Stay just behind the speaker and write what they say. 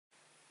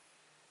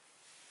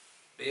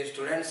Dear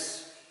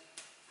students,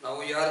 now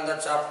we are in the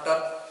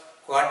chapter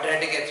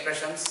Quadratic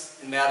Expressions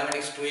in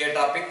Mathematics 2A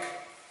topic.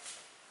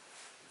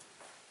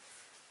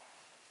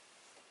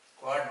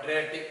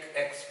 Quadratic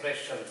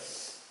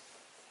Expressions.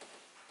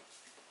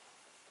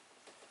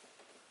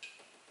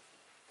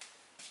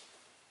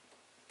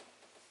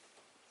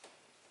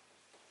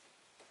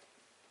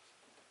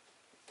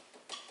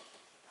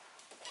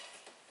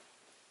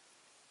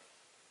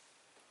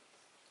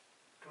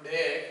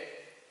 Today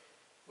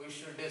we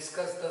should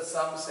discuss the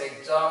sums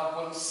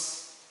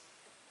examples,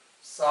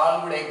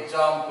 solved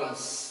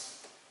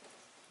examples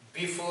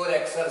before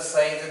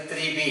exercise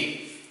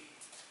 3B.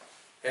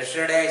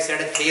 Yesterday I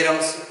said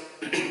theorems.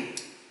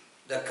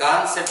 The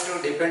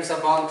concept depends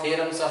upon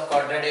theorems of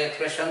quadratic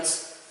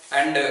expressions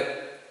and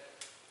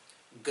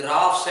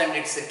graphs and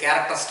its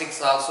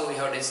characteristics also we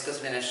have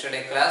discussed in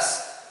yesterday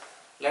class.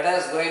 Let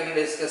us going to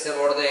discuss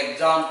about the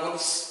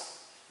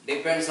examples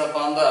depends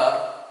upon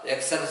the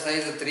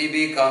exercise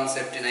 3B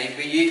concept in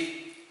IITJEE.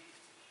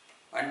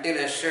 Until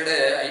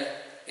yesterday,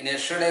 in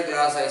yesterday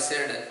class I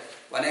said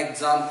one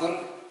example,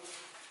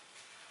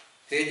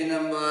 page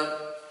number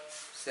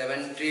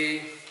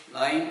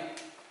 79,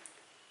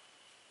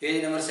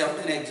 page number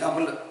 17,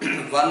 example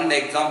 1 and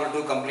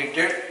example 2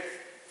 completed.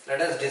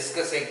 Let us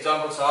discuss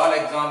examples, all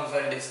examples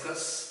I will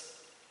discuss.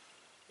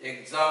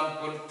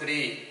 Example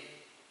 3,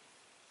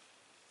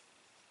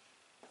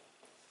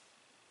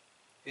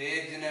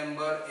 page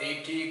number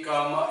 80,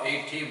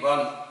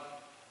 81,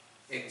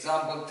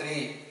 example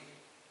 3.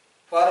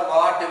 For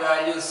what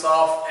values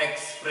of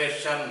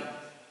expression?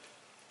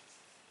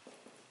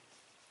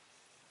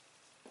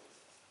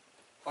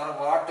 For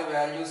what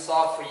values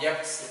of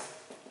x?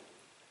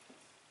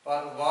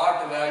 For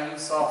what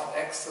values of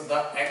x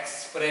the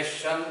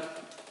expression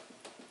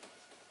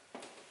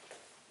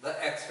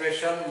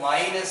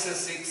minus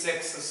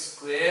 6x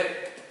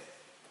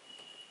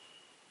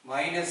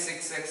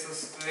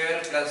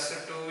square plus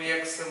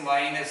 2x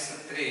minus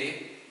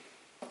 3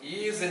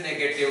 is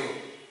negative.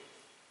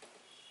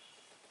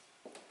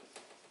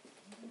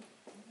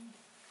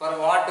 For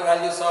what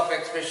values of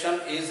expression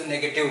is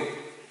negative?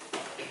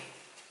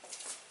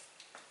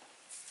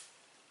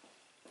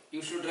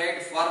 You should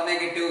write for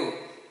negative.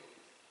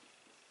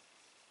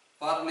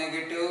 For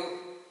negative,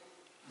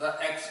 the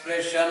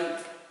expression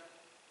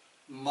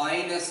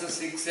minus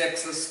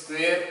 6x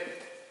square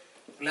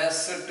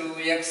plus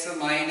 2x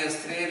minus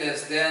 3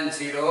 less than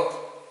 0.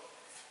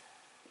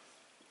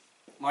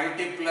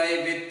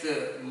 Multiply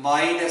with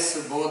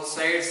minus both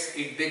sides,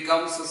 it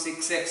becomes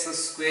 6x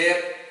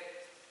square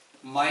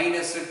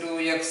minus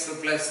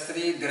 2x plus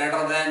 3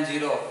 greater than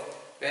 0.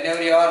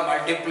 Whenever you are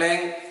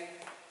multiplying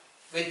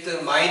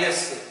with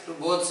minus to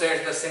both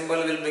sides, the symbol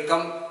will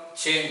become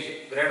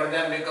change. Greater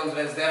than becomes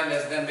less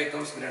than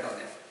becomes greater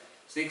than.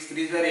 6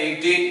 3s are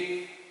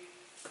 18.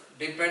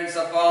 Depends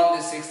upon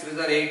the 6 3s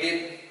are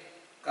 18.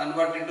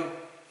 Convert into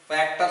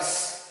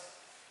factors.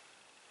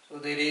 So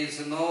there is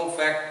no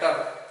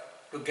factor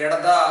to get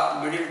the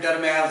middle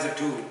term as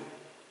 2.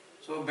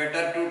 So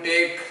better to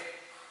take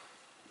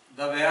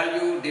the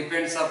value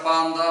depends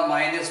upon the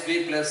minus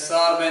b plus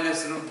or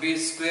minus root b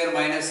square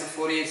minus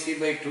 4ac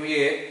by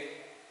 2a.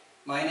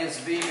 Minus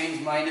b means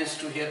minus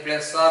 2 here,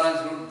 plus or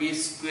minus root b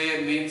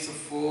square means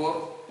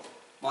 4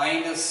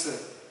 minus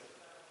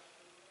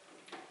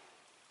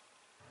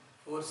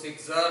 4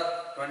 6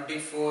 are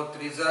 24,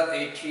 3 are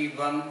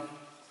 81.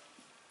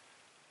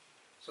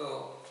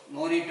 So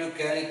no need to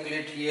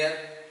calculate here.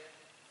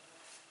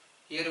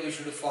 Here we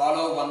should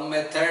follow one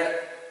method.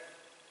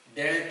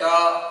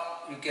 Delta,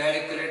 you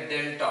calculate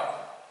delta.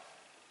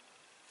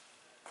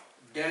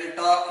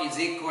 Delta is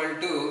equal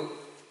to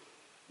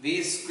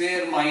b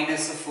square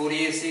minus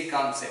 4ac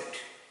concept.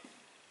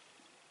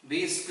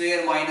 b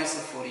square minus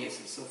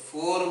 4ac. So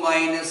 4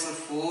 minus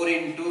 4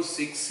 into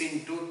 6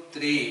 into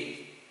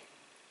 3.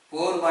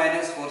 4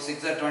 minus 4,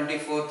 6 are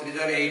 24, 3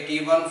 are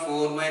 81.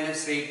 4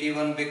 minus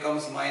 81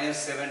 becomes minus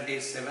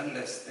 77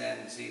 less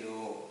than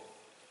 0.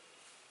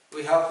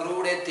 We have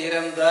proved a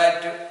theorem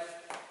that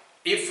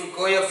if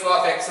coef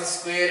of x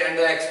square and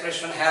the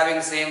expression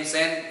having same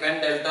sign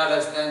when delta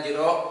less than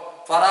 0,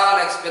 for all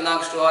x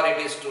belongs to R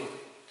it is true.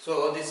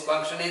 So this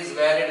function is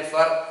valid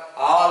for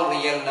all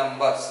real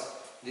numbers.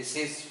 This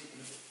is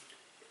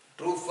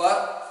true for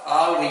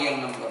all real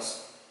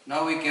numbers.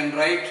 Now we can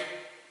write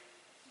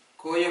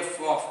coef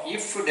of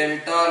if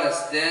delta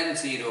less than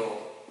 0.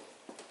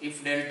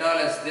 If delta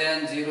less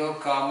than 0,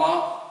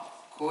 comma,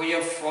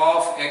 coef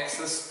of x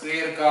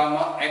square,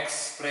 comma,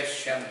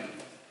 expression.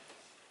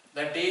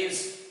 That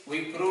is,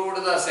 we proved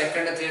the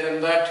second theorem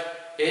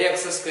that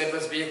ax square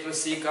plus bx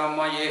plus c,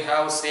 comma, a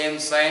have same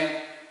sign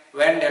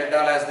when delta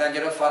less than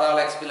 0 for all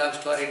x belongs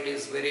to R. It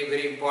is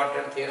very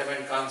important theorem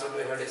and concept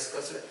we have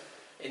discussed.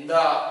 In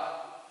the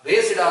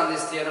based on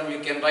this theorem,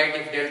 you can write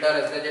if delta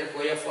less than 0,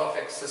 coef of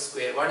x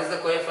square. What is the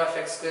coef of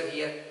x square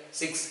here?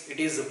 6. It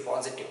is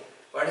positive.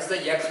 What is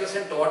the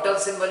expression? Total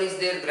symbol is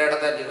there greater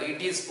than 0.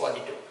 It is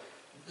positive.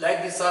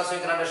 Like this also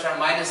you can understand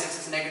minus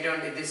 6 is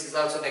negative and this is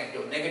also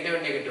negative. Negative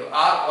and negative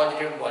are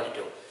positive and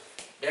positive.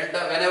 Delta,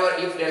 whenever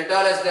if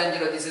delta less than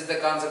 0, this is the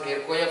concept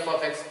here, coef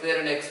of x square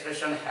and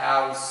expression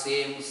have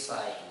same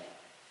sign.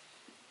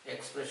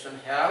 Expression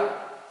have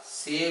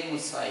same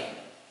sign.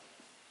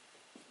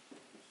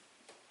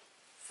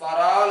 For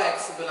all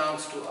x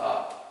belongs to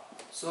R.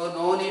 So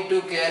no need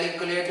to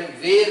calculate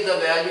where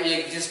the value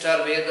exists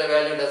or where the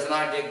value does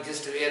not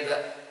exist, where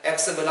the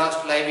x belongs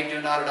to lie between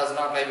or does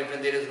not lie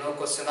between. There is no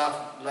question of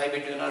lie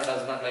between or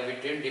does not lie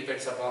between,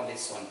 depends upon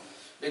this one.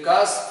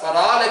 Because for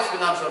all x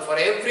belongs to, for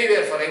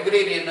everywhere, for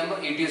every real number,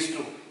 it is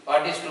true.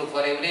 What is true?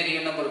 For every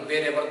real number,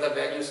 wherever the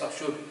value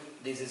substitute,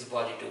 this is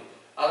positive.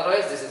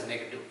 Otherwise, this is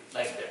negative,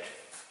 like that.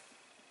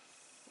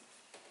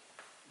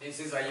 This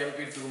is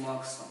ILP 2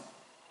 marks sum.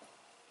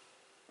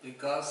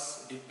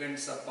 Because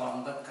depends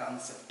upon the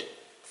concept.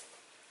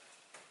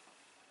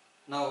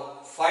 Now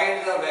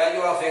find the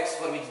value of x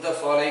for which the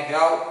following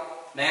have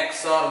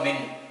max or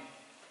min.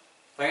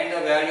 Find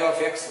the value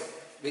of x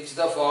which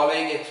the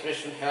following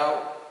expression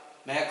have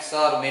max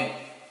or min.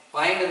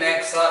 Find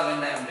max or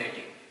min I am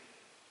writing.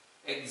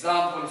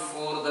 Example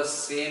 4, the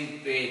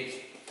same page.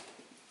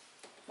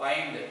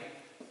 Find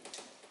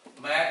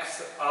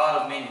max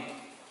or min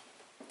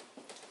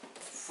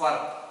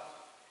for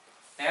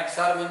max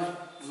or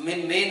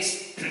min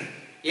means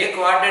a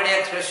quadratic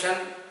expression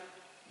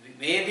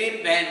may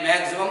be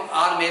maximum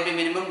or may be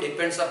minimum,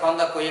 depends upon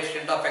the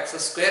coefficient of x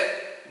square,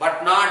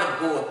 but not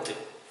both.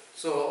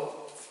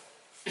 So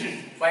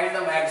find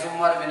the maximum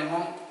or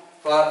minimum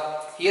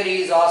for, here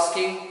he is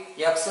asking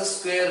x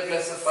square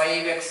plus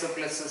 5x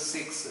plus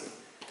 6.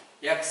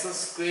 X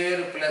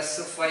square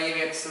plus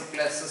 5x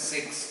plus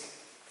 6.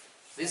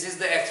 This is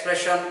the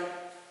expression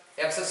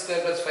x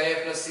square plus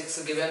 5x plus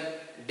 6 given.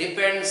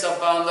 Depends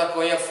upon the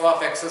coef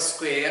of x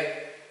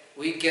square.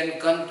 We can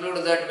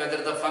conclude that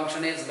whether the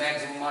function is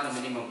maximum or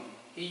minimum.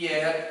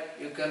 Here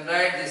you can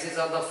write this is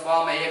of the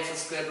form ax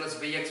square plus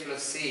bx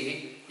plus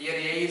c. Here a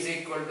is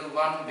equal to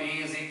 1,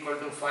 b is equal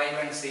to 5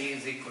 and c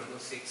is equal to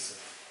 6.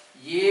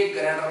 A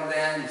greater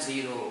than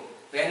 0.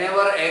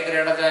 Whenever a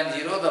greater than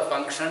 0, the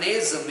function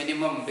is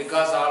minimum,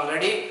 because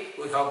already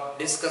we have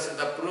discussed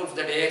the proof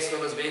that ax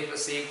square plus bx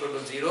plus c equal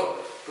to 0.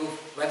 To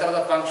whether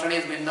the function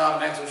is min or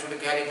max, we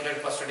should calculate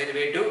first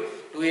derivative.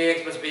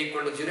 2ax plus b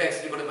equal to 0, x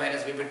is equal to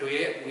minus b by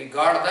 2a. We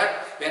got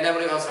that whenever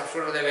we have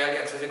substituted the value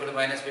x is equal to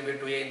minus b by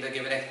 2a in the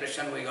given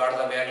expression, we got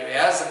the value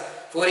as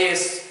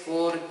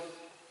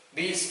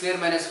 4b square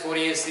minus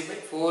 4ac by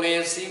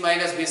 4ac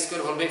minus b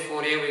square whole by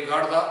 4a. We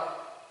got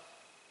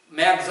the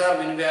max or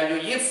min value.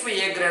 If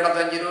a greater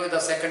than 0, the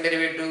second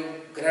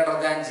derivative greater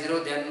than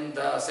 0, then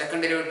the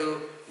second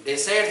derivative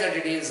decides that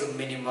it is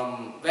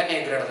minimum when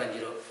a greater than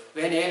 0.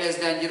 When a less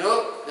than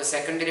 0, the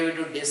second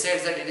derivative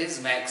decides that it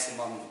is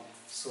maximum.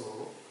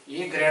 So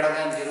a greater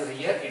than 0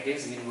 here, it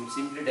is minimum.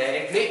 Simply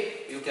directly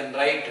you can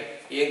write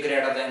a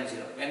greater than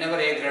 0. Whenever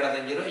a greater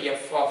than 0,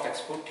 f of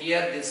x. Put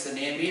here this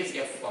name is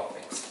f of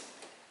x.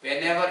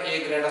 Whenever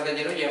a greater than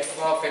 0, f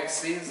of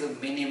x is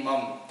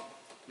minimum.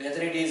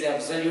 Whether it is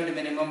absolute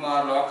minimum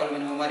or local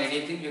minimum or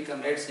anything, you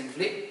can write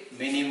simply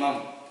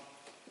minimum.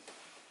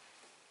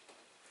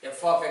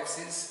 F of x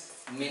is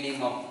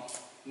minimum.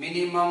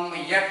 Minimum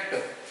yet,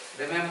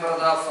 remember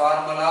the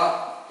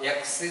formula,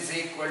 x is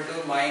equal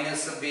to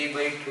minus b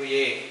by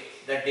 2a,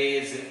 that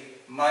is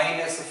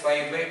minus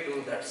 5 by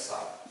 2, that's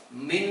all.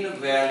 Min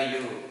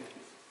value,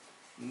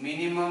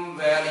 minimum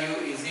value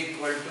is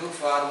equal to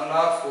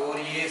formula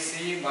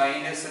 4ac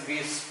minus b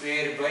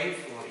square by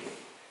 4a.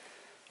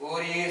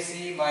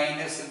 4ac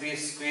minus b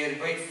square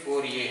by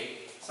 4a.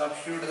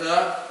 Substitute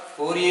the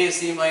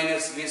 4ac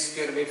minus b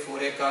square by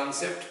 4a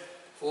concept.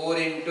 4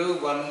 into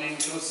 1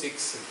 into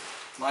 6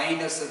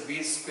 minus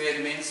b square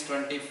means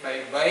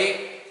 25 by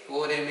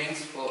 4a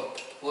means 4.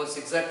 4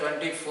 6 are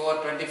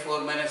 24.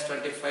 24 minus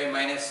 25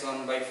 minus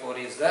 1 by 4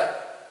 is the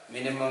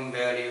minimum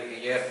value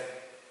here.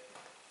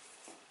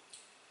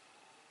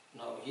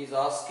 Now he is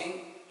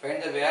asking,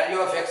 find the value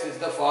of x is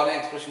the following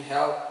expression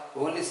have.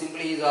 Only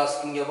simply he is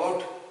asking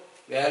about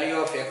value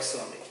of x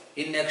only.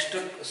 In next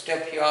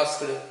step he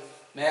asked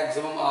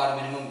maximum or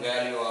minimum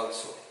value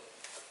also.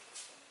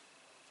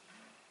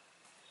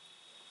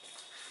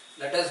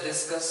 Let us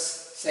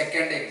discuss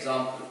second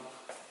example.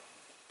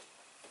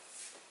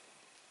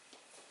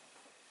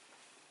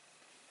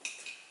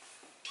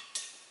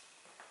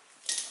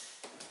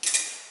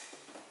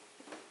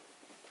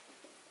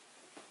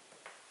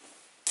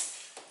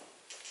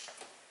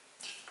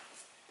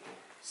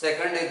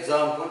 Second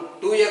example,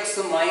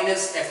 2x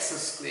minus x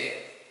square.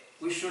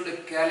 We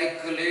should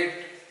calculate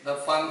the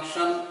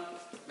function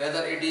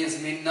whether it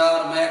is min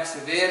or max,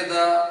 where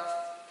the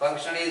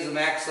function is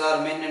max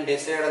or min, and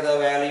decide the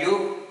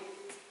value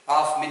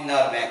of min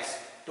or max.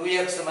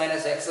 2x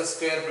minus x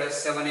square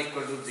plus 7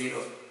 equal to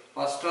 0.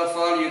 First of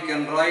all, you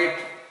can write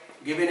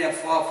given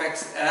f of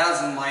x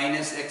as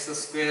minus x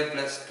square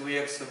plus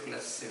 2x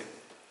plus 7.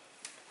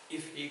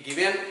 If he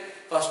given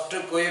first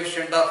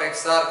coefficient of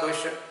x or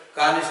coefficient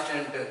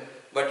constant,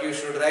 but you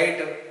should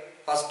write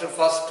first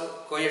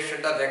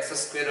coefficient of x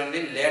square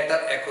only, later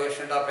a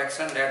coefficient of x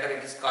and later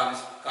it is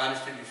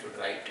constant you should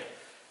write.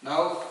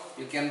 Now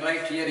you can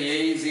write here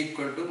A is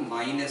equal to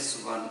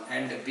 -1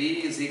 and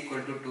B is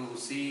equal to 2,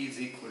 C is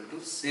equal to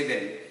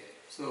 7.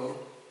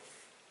 So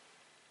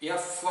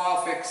f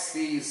of x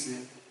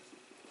is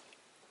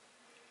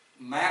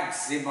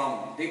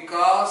maximum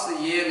because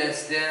A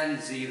less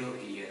than 0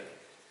 here.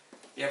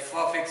 F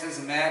of x is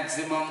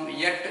maximum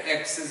yet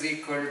x is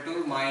equal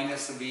to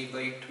minus b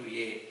by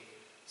 2a.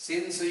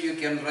 Since you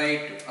can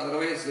write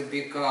otherwise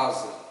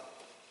because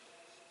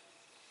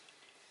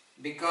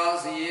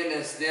a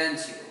less than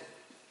 0.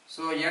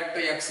 So yet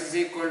x is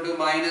equal to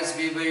minus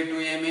b by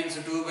 2a means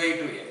 2 by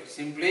 2a.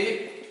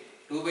 Simply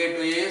 2 by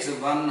 2a is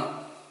 1.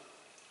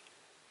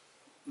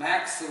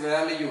 Max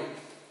value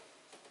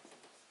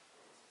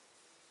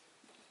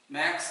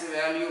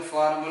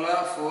formula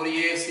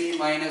 4ac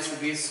minus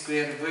b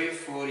square by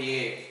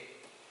 4a.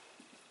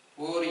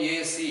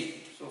 4ac.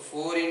 So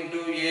 4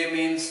 into a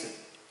means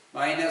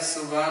minus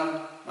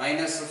 1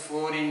 minus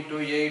 4 into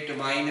 8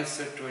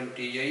 minus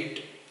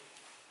 28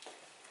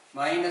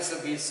 minus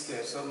b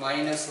square. So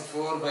minus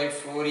 4 by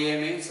 4a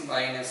means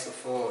minus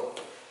 4.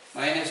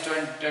 Minus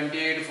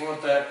 28 4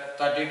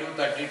 32.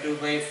 32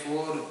 by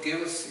 4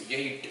 gives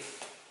 8.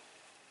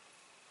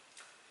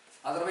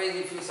 Otherwise,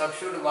 if you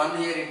substitute 1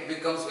 here, it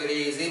becomes very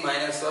easy.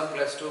 Minus 1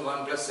 plus 2,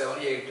 1 plus 7,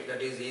 8. That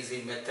is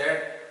easy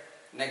method.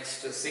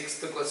 Next,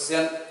 sixth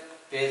question,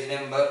 page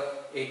number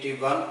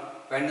 81.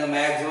 Find the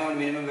maximum and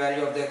minimum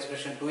value of the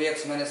expression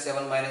 2x minus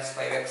 7 minus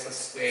 5x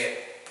square.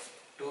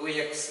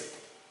 2x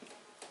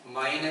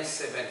minus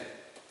 7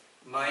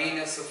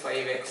 minus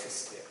 5x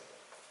square.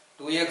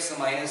 2x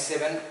minus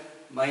 7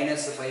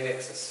 minus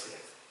 5x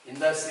square. In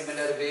the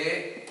similar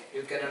way,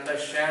 you can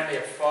understand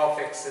f of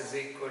x is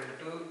equal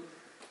to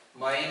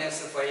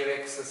minus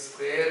 5x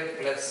square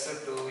plus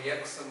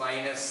 2x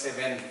minus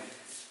 7.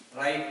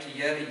 Right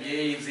here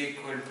a is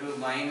equal to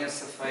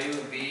minus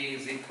 5, b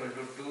is equal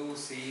to 2,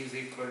 c is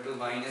equal to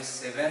minus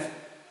 7.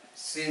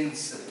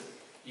 Since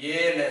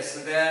a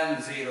less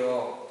than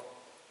 0,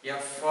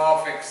 f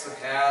of x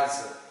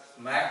has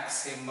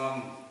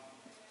maximum.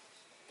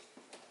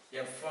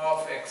 F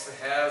of x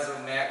has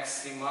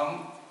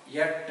maximum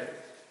yet,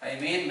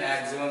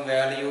 maximum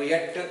value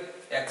yet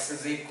x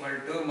is equal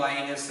to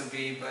minus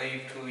b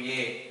by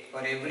 2a.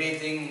 For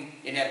everything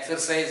in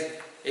exercise,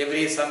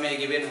 every sum a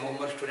given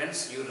homework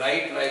students, you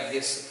write like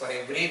this. For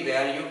every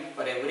value,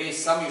 for every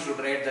sum you should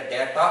write the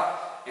data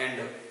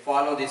and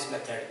follow this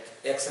method.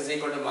 X is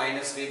equal to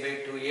minus b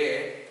by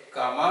 2a,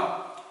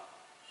 comma,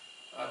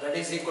 that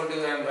is equal to,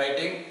 I am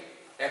writing,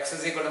 x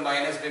is equal to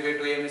minus b by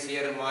 2a means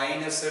here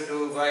minus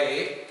 2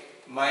 by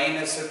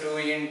minus 2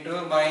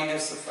 into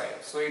minus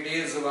 5. So it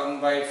is 1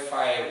 by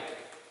 5.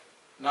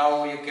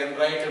 Now you can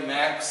write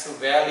maximum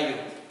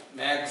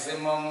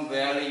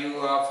value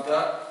of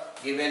the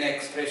given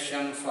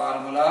expression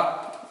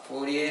formula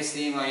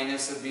 4ac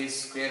minus b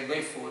square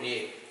by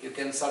 4a. You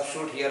can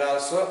substitute here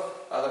also,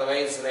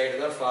 otherwise write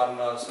the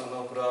formula also,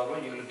 no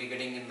problem. You will be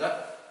getting in the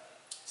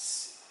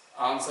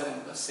answer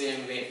in the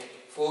same way.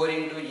 4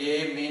 into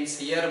a means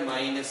here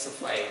minus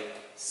 5,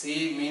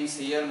 c means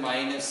here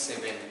minus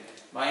 7,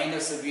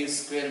 minus b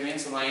square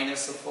means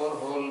minus 4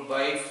 whole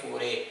by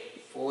 4a.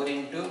 4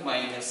 into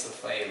minus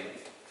 5.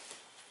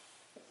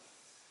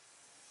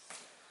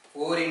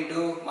 4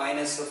 into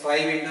minus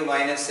 5 into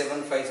minus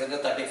 7, 5 7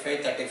 35,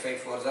 35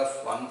 4s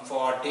of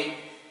 140.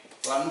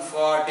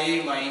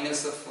 140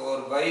 minus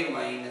 4 by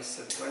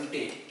minus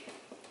 20.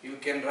 You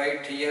can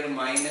write here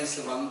minus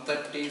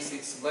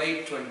 136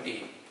 by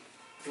 20.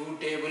 2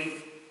 table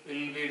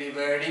will be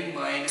dividing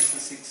minus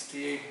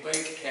 68 by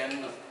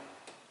 10.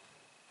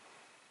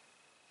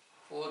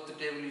 Fourth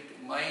table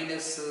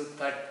minus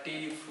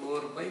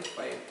 34 by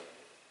 5.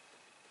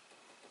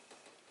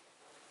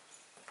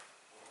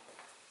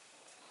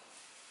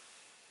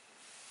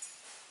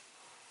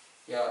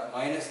 Yeah,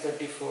 minus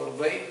 34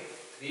 by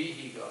 3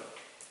 he got.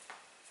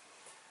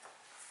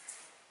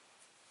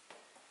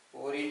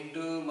 4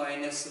 into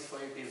minus 5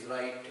 is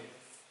right.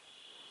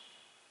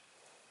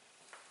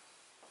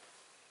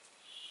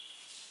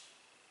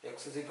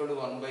 X is equal to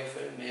 1 by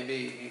 5.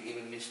 Maybe we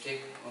given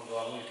mistake. No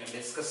problem. We can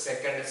discuss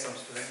second some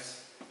students.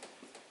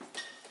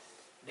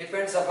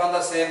 Depends upon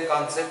the same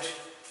concept.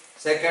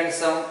 Second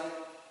sum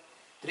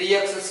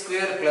 3x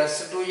square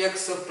plus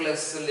 2x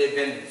plus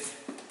 11.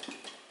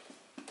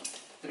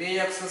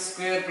 3x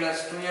square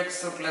plus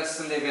 2x plus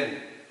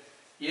 11.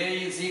 A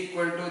is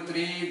equal to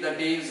 3, that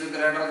is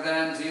greater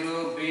than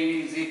 0,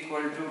 B is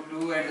equal to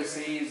 2 and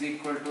C is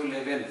equal to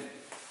 11.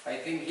 I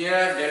think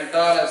here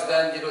delta less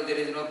than 0, there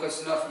is no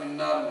question of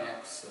min or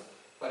max.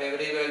 For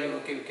every value,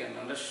 okay, we can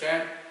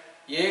understand.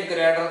 A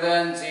greater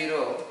than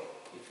 0,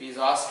 if he is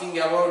asking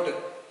about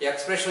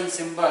expression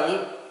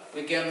symbol,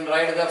 we can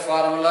write the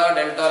formula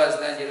delta less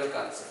than 0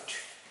 concept.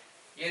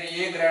 Here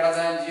a greater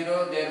than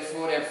 0,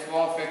 therefore f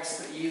of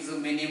x is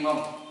minimum.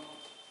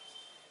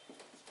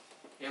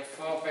 F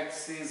of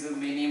x is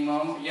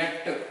minimum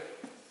yet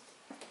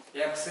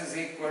x is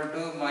equal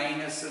to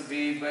minus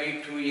b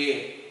by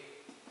 2a.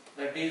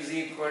 That is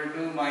equal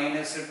to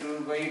minus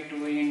 2 by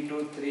 2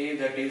 into 3,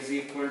 that is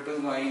equal to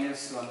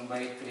minus 1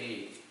 by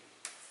 3.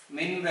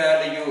 Min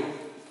value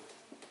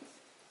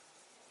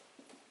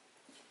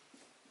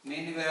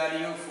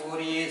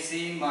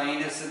 4ac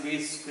minus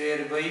b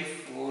square by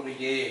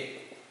 4a.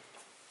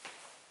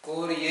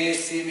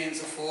 4ac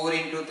means 4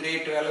 into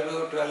 3,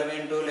 12, 12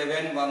 into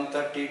 11,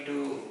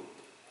 132.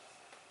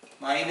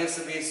 Minus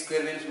b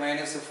square means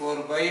minus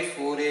 4 by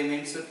 4a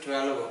means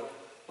 12.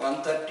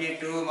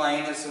 132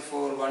 minus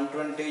 4,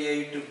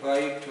 128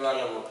 by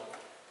 12.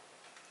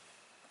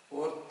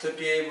 Fourth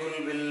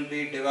table will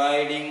be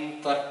dividing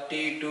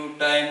 32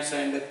 times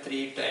and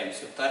 3 times.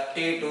 So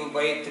 32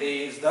 by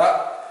 3 is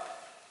the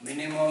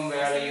minimum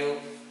value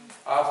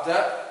of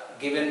the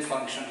given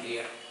function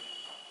here.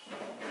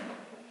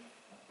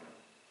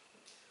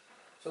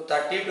 So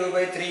 32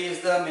 by 3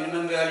 is the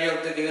minimum value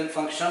of the given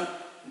function.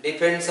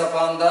 Depends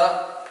upon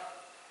the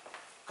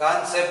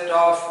concept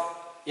of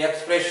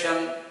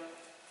expression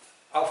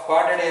of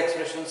quadratic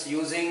expressions.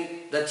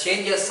 Using the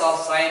changes of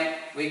sign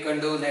we can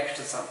do next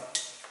sum.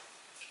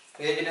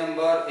 Page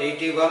number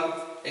 81,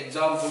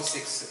 example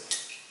 6.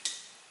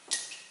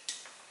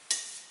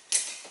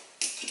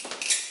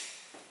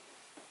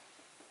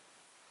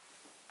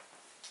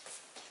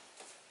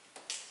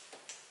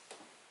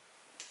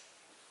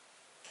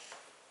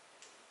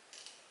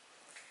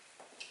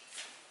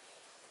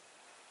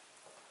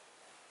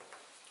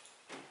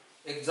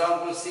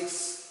 Example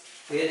 6,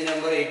 page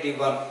number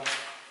 81.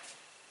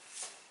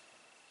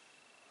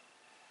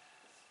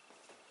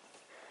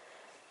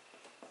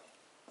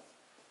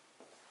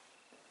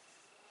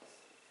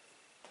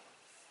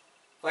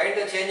 Find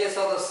the changes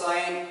of the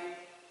sign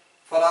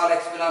for all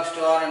x belongs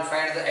to R and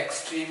find the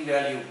extreme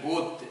value,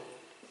 both.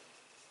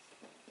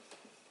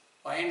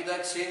 Find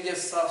the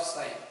changes of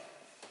sign.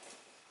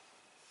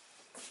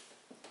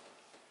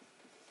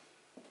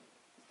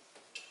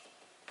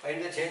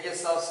 Find the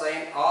changes of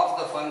sign of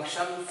the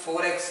function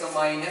 4x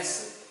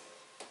minus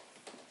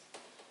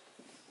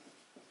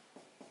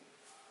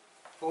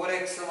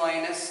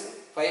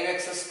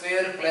 5x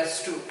square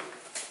plus 2.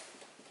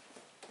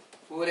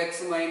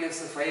 4x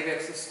minus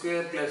 5x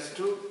square plus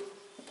 2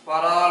 for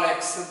all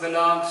x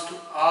belongs to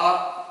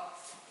R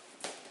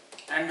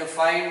and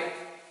find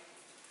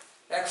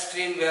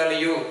extreme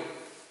value.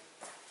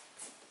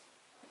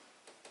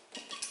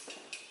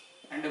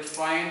 And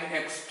find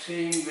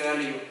extreme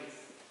value.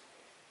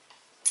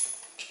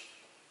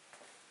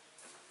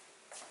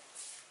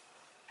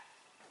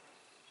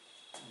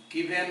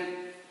 Given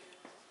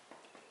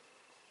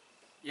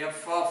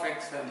f of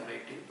x, I am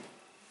writing.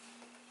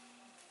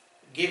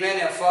 Given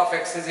f of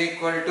x is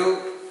equal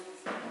to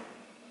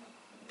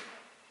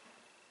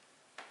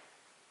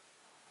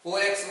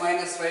 4x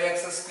minus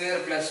 5x square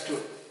plus 2.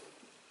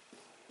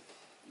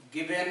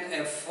 Given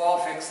f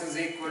of x is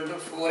equal to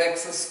 4x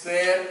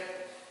square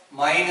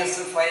minus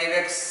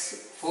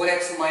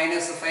 4x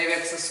minus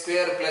 5x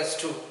square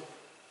plus 2.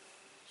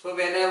 So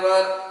whenever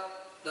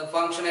the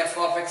function f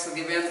of x is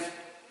given,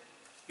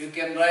 you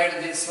can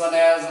write this one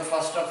as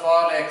first of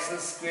all x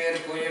square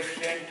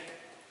coefficient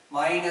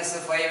minus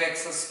 5x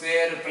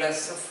square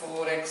plus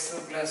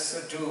 4x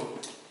plus 2.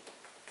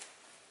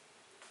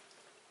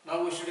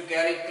 Now we should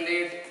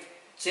calculate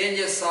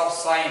changes of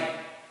sign.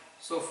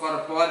 So for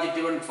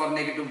positive and for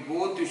negative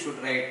both you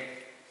should write.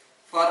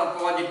 For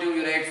positive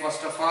you write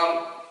first of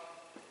all.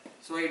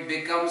 So it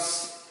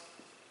becomes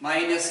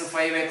minus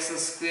 5x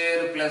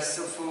square plus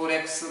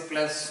 4x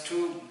plus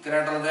 2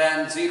 greater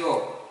than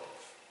 0.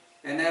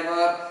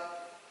 Whenever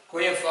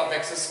coef of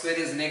x square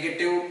is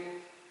negative,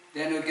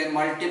 then you can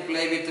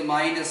multiply with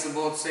minus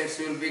both sides.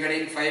 You will be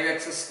getting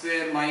 5x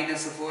square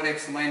minus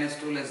 4x minus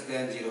 2 less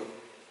than 0.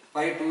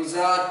 5 2s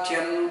are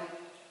 10,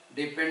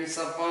 depends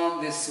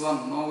upon this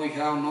one. Now we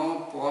have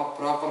no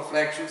proper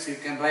fractions. You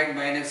can write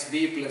minus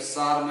b plus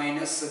r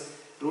minus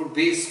root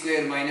b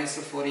square minus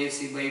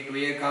 4ac by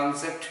 2a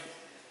concept.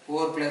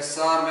 4 plus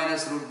r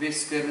minus root b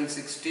square means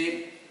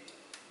 16.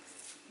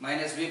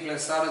 Minus b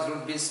plus r is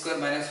root b square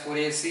minus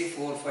 4ac.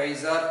 4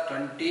 5s are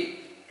 20.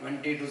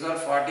 22s are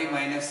 40.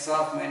 Minus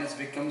of minus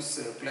becomes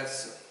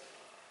plus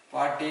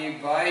 40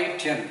 by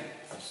 10.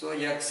 So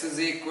x is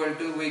equal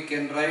to, we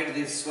can write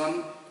this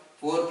one,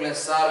 4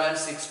 plus r and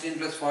 16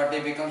 plus 40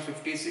 becomes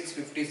 56.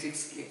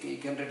 56 you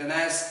can written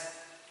as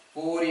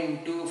 4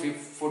 into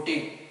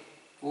 14.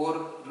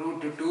 4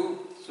 root 2.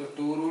 So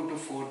 2 root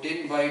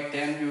 14 by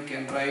 10 you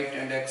can write,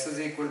 and x is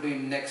equal to,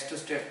 in next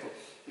step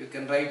you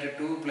can write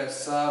 2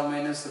 plus r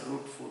minus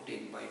root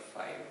 14 by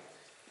 5.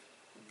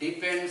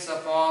 Depends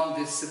upon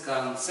this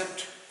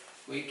concept,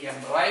 we can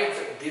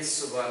write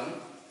this one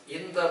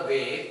in the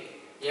way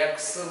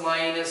x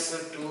minus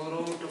 2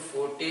 root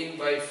 14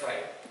 by 5.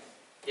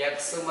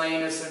 X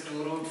minus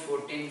 2 root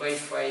 14 by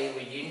 5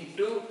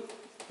 into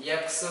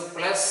x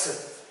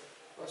plus,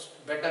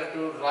 first better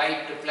to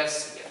write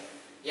plus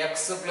here,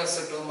 x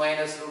plus 2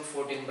 minus root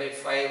 14 by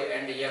 5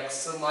 and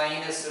x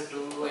minus of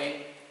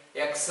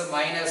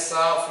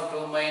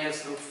 2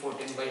 minus root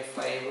 14 by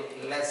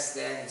 5 less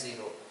than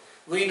 0.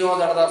 We know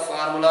that the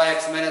formula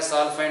x minus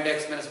alpha and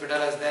x minus beta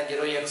less than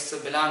 0, x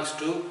belongs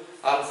to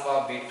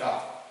alpha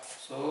beta.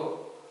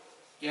 So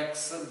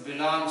x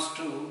belongs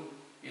to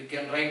You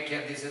can write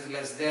here this is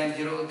less than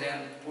 0,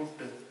 then put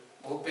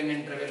open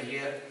interval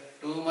here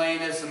 2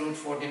 minus root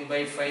 14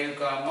 by 5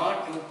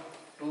 comma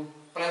 2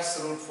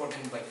 plus root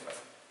 14 by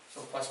 5.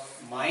 So first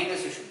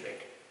minus you should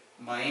write.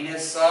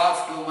 Minus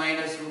of 2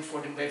 minus root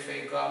 14 by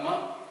 5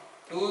 comma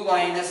 2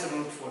 minus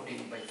root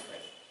 14 by 5.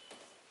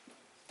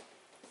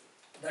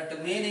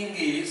 That meaning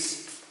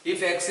is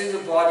if x is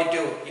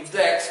positive, if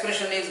the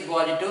expression is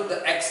positive,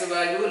 the x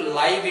value will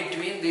lie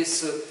between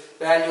these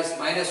values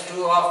minus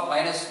 2 of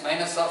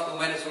minus of 2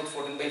 minus root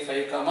 14 by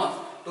 5 comma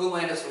 2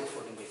 minus root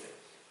 14 by 5.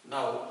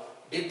 Now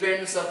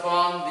depends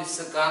upon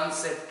this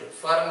concept.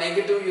 For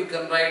negative you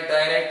can write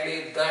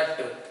directly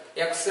that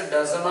x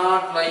does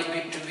not lie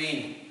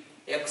between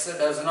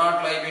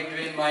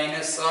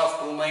minus of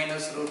 2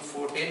 minus root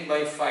 14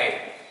 by 5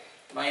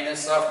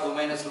 minus of 2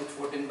 minus root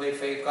 14 by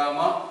 5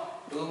 comma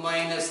 2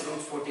 minus root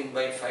 14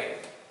 by 5.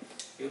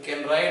 You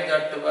can write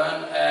that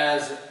one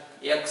as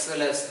x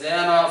less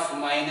than of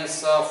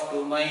minus of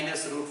 2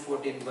 minus root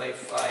 14 by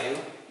 5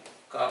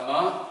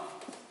 comma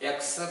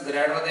x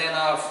greater than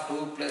of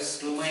 2 plus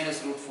 2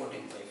 minus root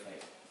 14 by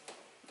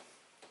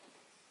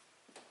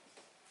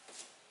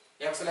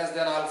 5. X less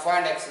than alpha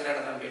and x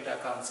greater than beta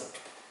concept.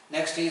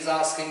 Next he is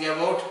asking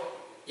about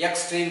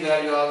extreme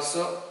value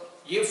also.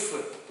 If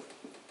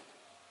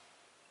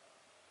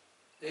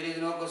there is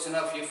no question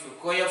of if,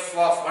 coef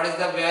of what is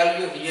the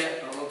value here?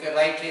 Okay,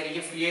 right here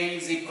if a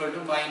is equal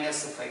to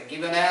minus 5,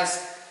 given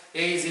as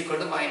a is equal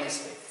to minus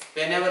 5.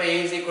 Whenever a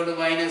is equal to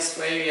minus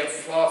 5,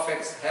 f of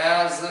x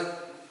has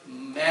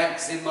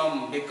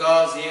maximum,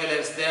 because a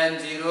less than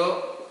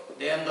 0,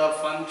 then the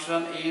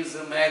function is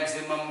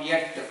maximum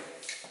yet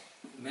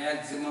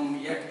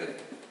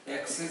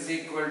x is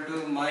equal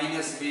to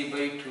minus b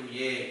by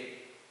 2a.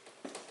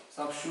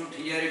 Substitute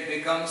here, it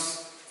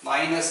becomes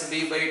minus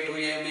b by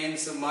 2a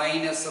means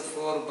minus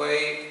 4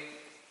 by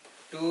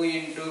 2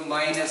 into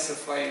minus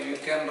 5. You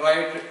can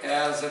write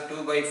as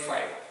 2 by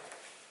 5.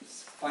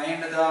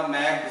 Find the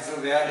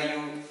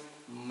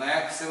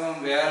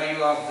maximum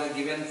value of the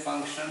given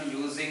function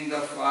using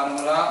the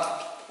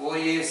formula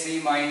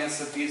 4ac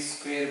minus b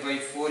square by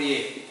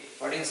 4a.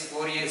 What is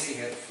 4ac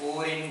here?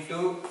 4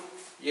 into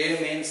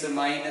a means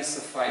minus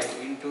 5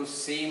 into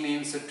c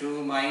means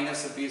 2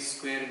 minus b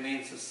square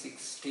means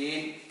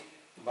 16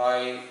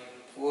 by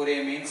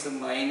 4a means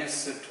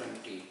minus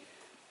 20.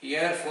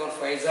 Here 4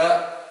 5s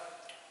are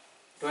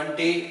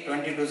 20,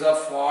 22s are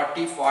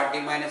 40,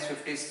 40 minus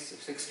 50,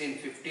 16,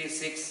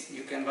 56.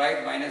 You can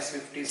write minus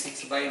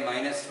 56 by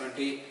minus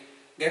 20.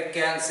 Get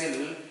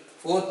cancel.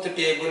 Fourth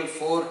table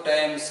 4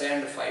 times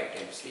and 5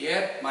 times.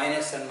 Here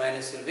minus and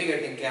minus will be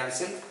getting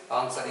cancelled.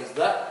 Answer is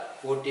the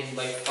 14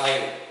 by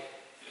 5.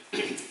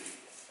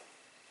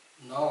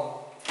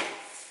 Now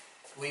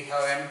we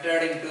have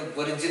entered into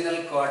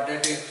original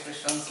quadratic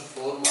expressions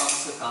 4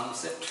 marks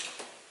concept.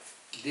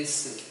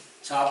 This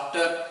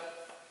chapter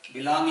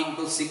belonging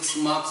to 6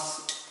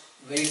 marks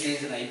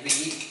weightage in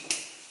IPE.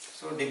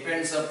 So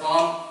depends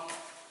upon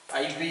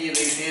IPE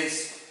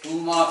weightage, 2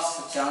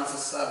 marks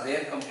chances are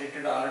there,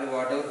 completed already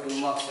whatever 2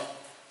 marks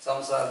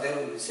sums are there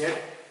we said.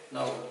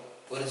 Now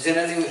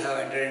originally we have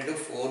entered into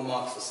 4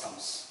 marks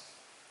sums.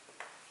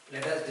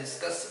 Let us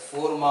discuss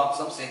 4 marks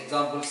sums.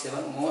 Example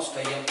 7, most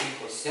IMP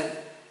question,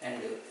 and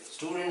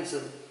students,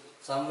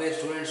 somewhere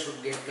students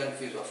should get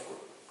confused, of course.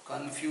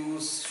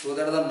 Confused so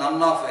that the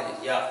none of values,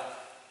 yeah.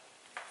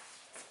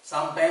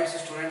 Sometimes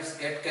students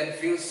get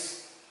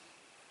confused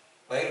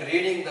while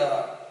reading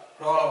the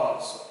problem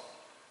also.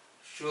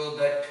 Show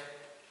that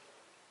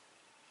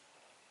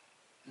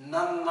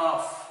none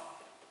of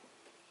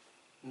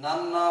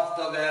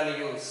the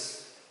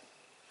values,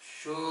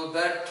 show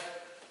that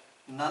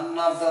none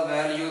of the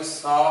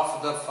values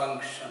of the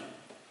function,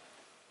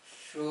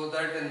 show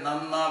that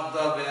none of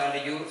the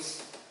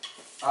values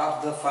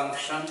of the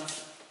function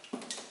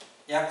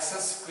x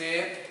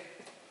square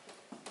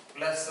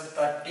plus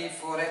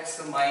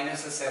 34x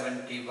minus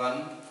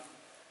 71,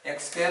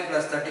 x square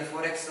plus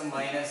 34x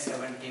minus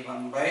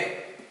 71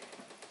 by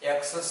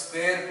x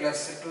square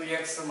plus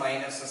 2x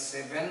minus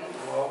 7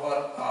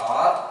 over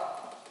r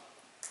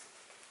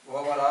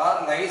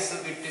lies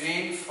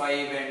between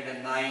 5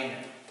 and 9.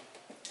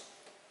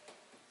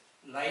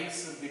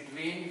 Lies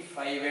between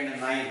 5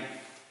 and 9.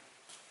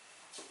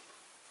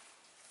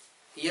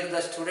 Here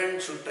the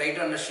student should try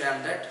to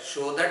understand that,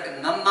 show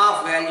that none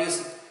of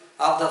values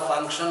of the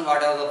function,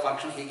 whatever the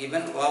function he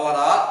given over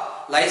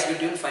r lies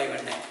between 5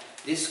 and 9.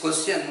 This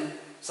question,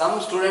 some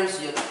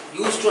students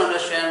used to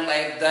understand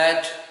like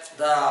that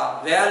the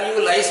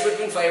value lies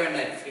between 5 and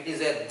 9. It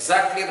is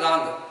exactly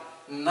wrong.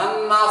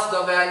 None of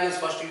the values,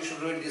 first you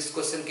should read this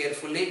question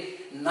carefully,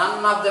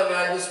 none of the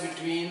values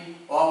between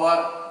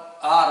over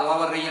r,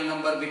 over real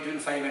number between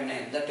 5 and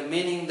 9. That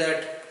meaning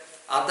that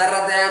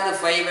other than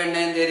 5 and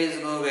 9 there is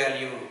no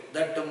value.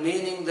 That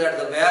meaning that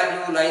the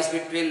value lies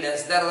between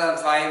less than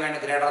 5 and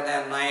greater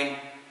than 9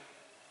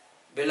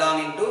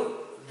 belonging to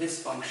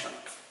this function.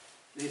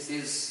 This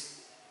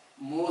is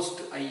most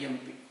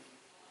IMP.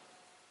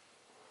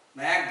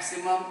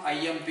 Maximum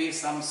IMP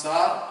sums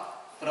are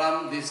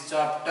from this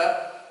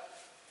chapter.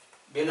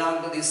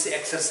 belong to this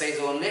exercise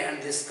only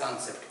and this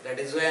concept. That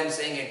is why I am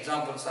saying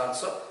examples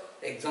also.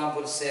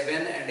 Example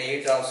 7 and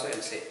 8 also I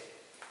will say.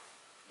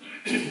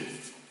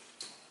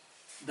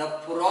 The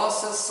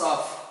process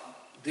of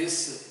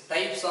this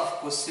types of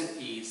question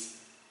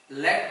is,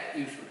 let,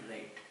 you should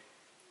write,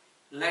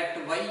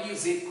 let y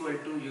is equal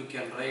to, you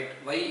can write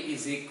y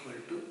is equal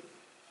to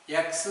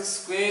x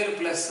square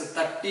plus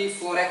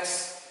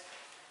 34x.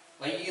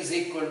 Y is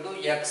equal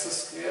to x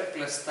square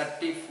plus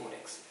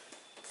 34x.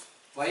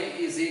 Y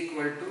is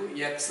equal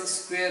to x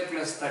square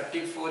plus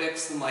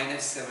 34x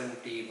minus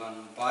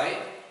 71 by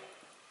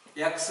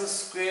x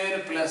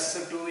square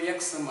plus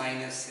 2x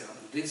minus 7.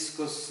 This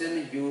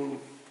question you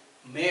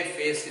may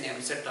face in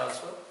MSET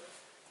also.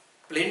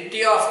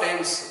 Plenty of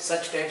times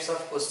such types of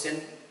question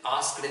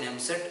asked in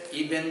MSET.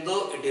 Even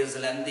though it is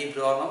lengthy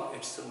problem,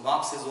 its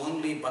marks is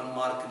only 1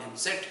 mark in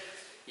MSET.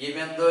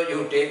 Even though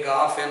you take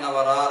half an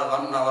hour or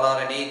 1 hour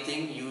or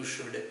anything, you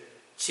should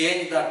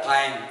change the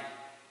time.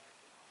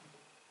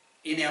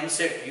 In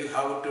MSET you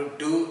have to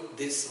do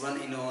this one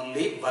in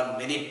only 1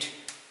 minute.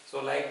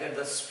 So like that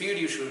the speed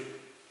you should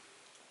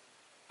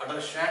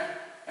understand,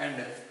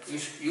 and you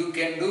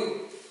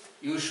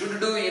should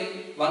do in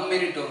 1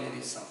 minute only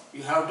this sum.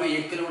 You have to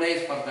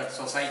equalize for that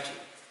society.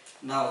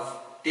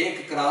 Now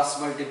take cross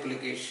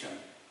multiplication.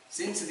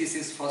 Since this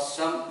is first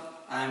sum,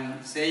 I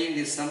am saying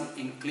this sum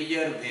in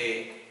clear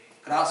way.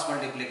 Cross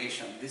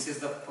multiplication. This is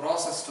the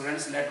process,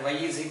 students. Let y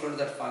is equal to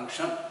that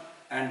function,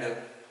 and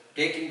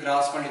taking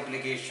cross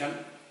multiplication,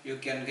 you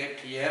can get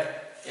here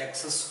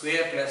x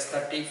square plus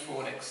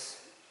 34x.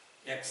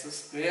 X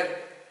square,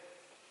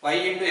 y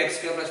into x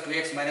square plus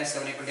 2x minus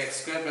 7 equal to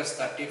x square plus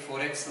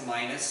 34x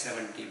minus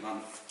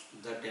 71.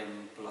 That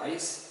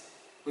implies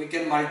we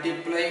can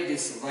multiply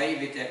this y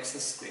with x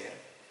square.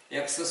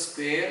 X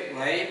square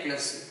y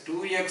plus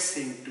 2x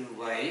into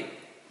y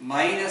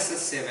minus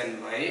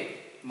 7y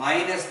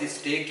minus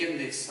this taken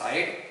this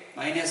side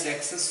minus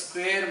x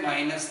square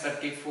minus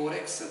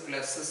 34x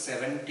plus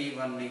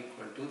 71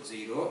 equal to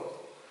 0.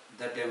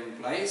 That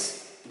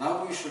implies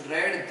now we should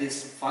write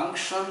this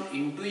function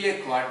into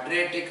a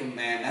quadratic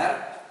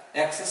manner.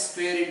 X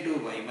square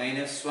into y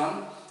minus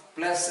 1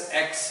 plus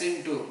x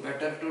into,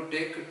 better to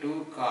take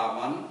 2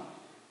 common,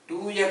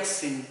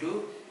 2x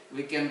into,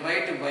 we can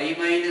write y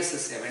minus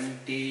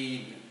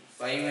 17,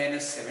 y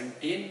minus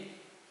 17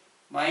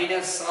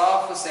 minus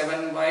of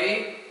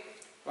 7y,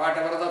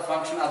 whatever the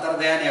function other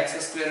than x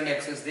square and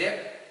x is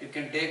there, you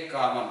can take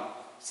common.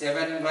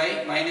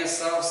 7y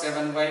minus of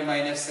 7y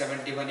minus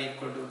 71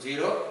 equal to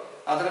 0.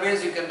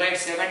 Otherwise you can write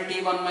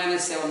 71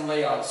 minus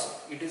 7y also.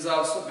 It is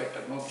also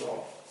better, no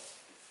problem.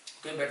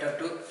 Okay, better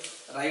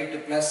to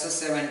write plus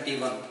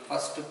 71.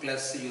 First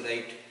plus you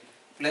write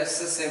plus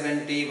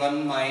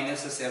 71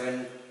 minus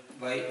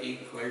 7y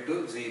equal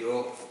to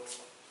 0.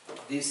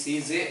 This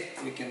is a,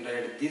 we can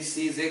write, this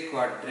is a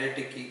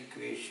quadratic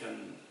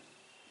equation.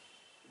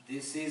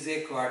 This is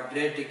a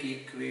quadratic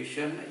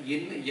equation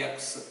in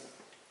x.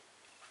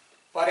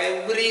 For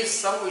every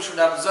sum we should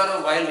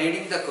observe while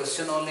reading the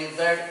question only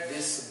that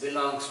this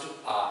belongs to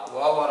R.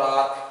 Over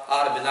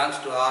R belongs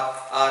to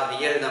R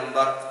real number,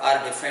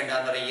 R defined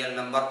on the real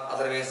number.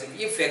 Otherwise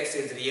if x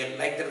is real,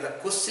 like that the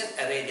question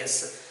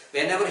arises.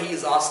 Whenever he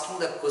is asking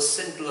the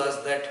question to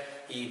us, that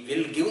he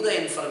will give the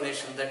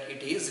information that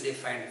it is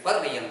defined for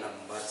real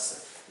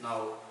numbers.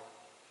 Now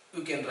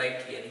you can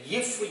write here,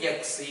 if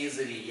x is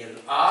real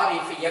or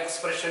if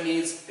expression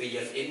is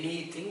real,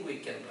 anything we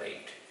can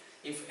write.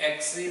 If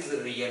x is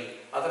real,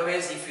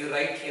 otherwise if you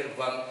write here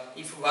 1,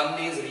 if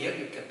 1 is real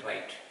you can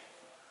write.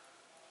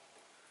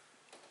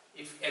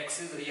 If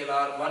x is real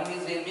or 1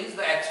 is real means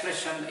the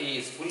expression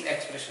is, full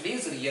expression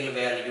is real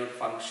valued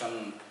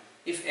function.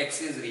 If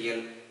x is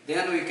real,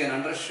 then we can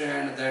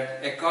understand that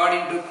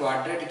according to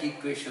quadratic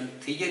equation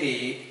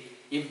theory,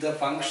 if the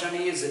function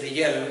is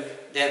real,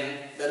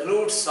 then the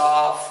roots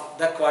of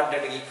the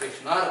quadratic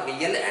equation are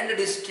real and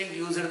distinct.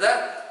 Used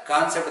the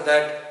concept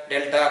that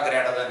delta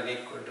greater than or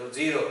equal to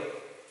 0.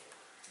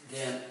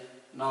 Then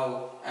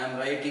now I am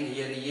writing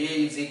here a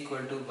is equal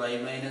to y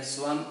minus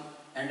 1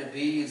 and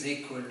b is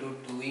equal to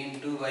 2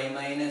 into y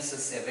minus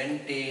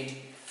 17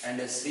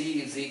 and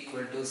c is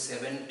equal to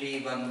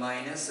 71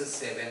 minus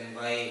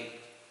 7y.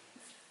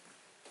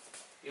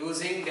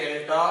 Using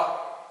delta,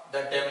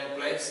 the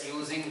templates,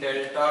 using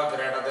delta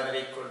greater than or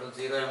equal to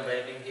 0, I am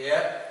writing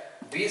here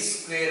b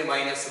square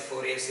minus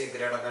 4ac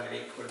greater than or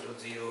equal to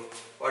 0.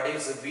 What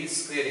is b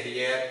square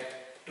here?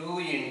 2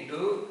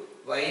 into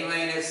y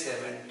minus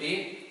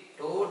 17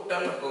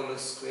 total whole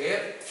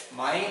square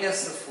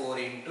minus 4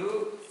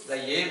 into the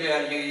a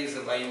value is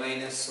y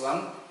minus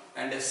 1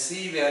 and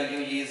c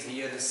value is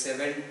here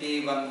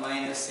 71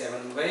 minus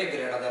 7y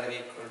greater than or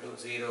equal to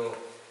 0.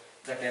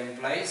 That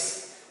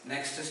implies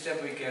next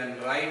step we can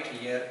write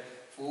here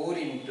 4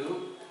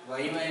 into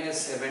y minus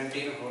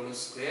 17 whole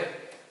square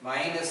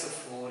minus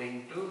 4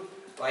 into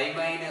y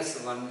minus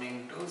 1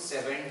 into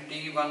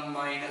 71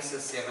 minus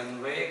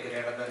 7y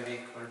greater than or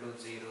equal to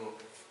 0.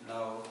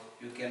 Now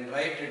you can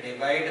write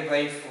divide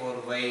by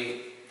 4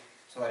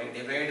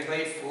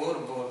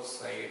 both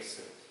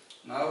sides.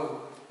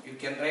 Now you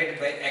can write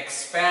by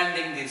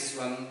expanding this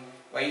one,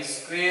 y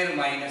square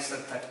minus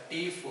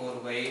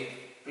 34y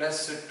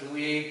plus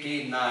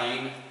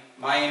 289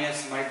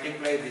 minus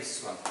multiply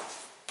this one,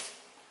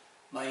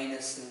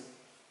 minus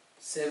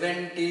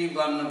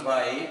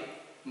 71y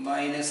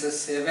minus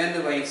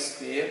 7y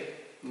square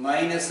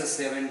minus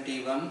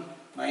 71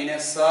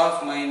 minus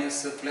of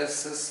minus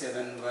plus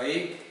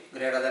 7y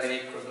greater than or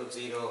equal to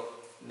 0.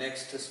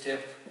 Next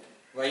step,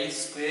 y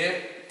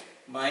square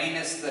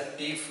minus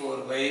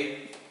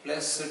 34y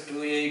plus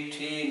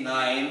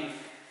 289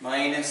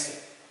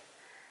 minus,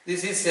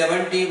 this is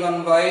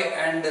 71y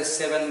and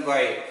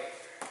 7y,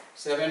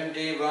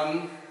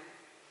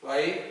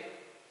 71y,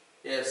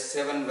 yes,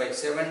 7y,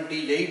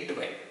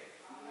 78y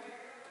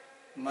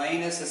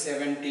minus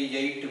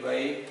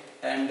 78y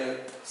and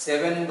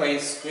 7y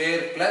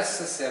square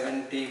plus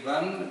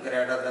 71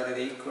 greater than or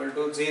equal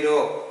to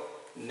 0.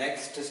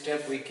 Next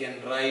step we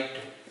can write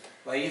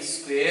y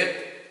square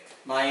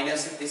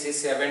minus, this is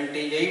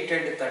 78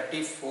 and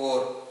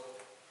 34,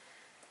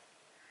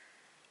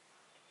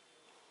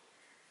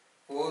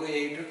 4,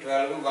 8,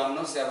 12,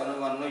 1, 7,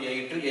 1,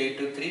 8,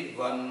 8, 3,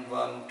 1,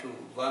 1, 2,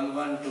 1,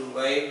 1,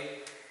 2y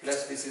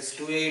plus this is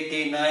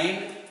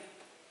 289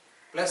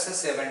 plus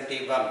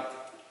 71,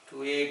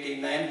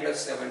 289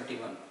 plus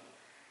 71,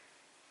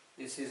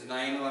 this is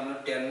 9,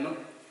 1, 10,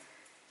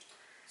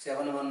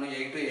 7, 1,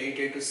 8, 8,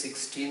 8,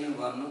 16,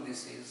 1,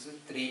 this is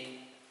 3.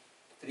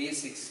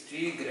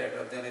 360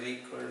 greater than or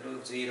equal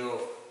to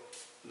 0.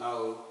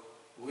 Now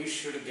we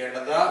should get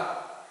the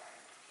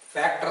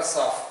factors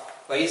of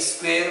y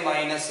square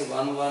minus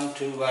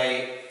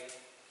 112y.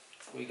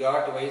 We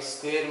got y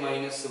square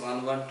minus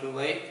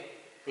 112y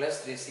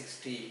plus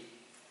 360.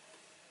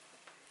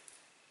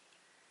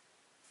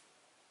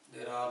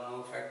 There are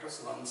no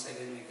factors. Once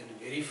again we can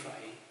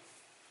verify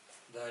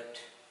that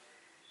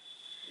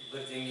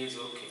everything is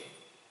okay.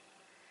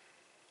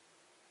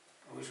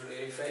 We should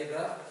verify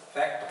the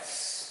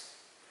factors.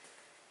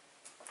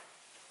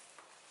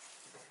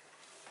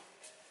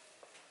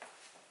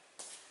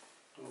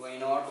 Y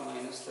naught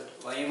minus that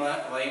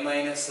y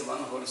minus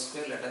 1 whole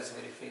square, let us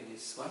verify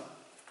this one.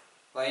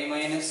 Y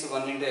minus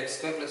 1 into x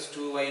square plus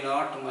 2y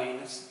naught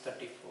minus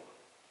 34.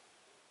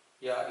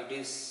 Yeah, it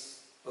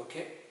is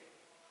okay.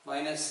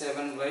 Minus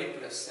 7y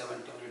plus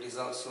 71, it is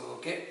also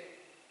okay.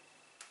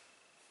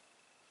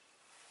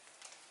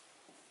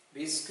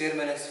 B square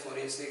minus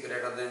 4ac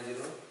greater than 0.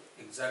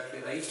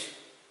 Exactly right.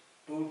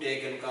 2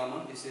 taken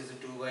common, this is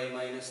 2y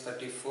minus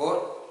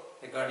 34.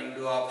 According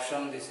to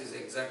option, this is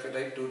exactly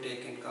right, 2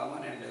 taken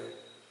common, and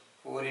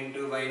 4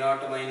 into y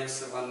naught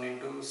minus 1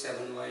 into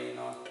 7y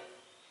naught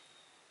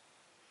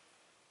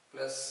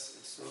plus,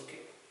 it's okay.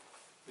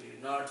 We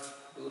did not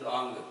do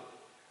wrong.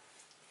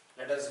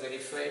 Let us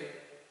verify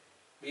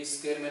b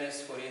square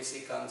minus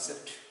 4ac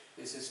concept.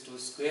 This is 2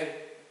 square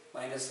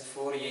minus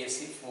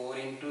 4ac, 4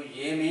 into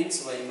a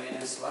means y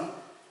minus 1,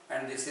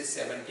 and this is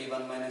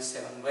 71 minus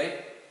 7y.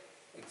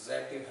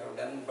 Exactly we have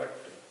done, but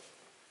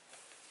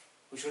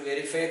we should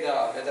verify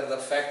whether the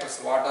factors,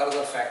 what are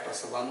the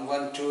factors, 1,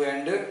 1, 2,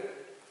 and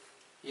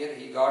here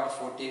he got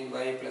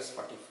 14y plus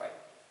 45.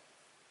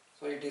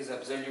 So it is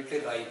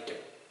absolutely right.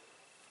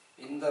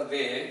 In the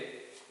way,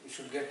 we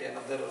should get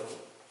another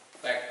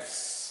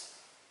factors.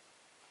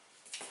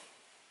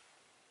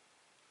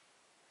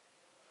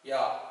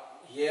 Yeah,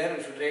 here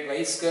we should write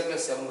y square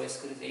plus 7y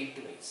square is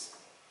 8y.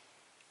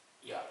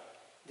 Yeah,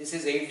 this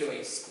is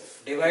 8y square.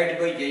 Divided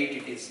by 8,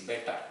 it is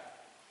better.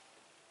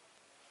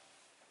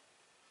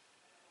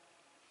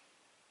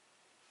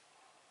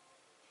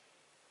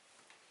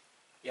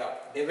 Yeah,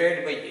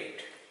 divide by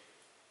 8.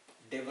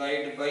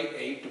 Divide by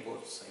 8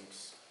 both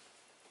sides.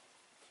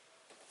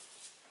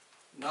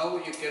 Now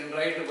you can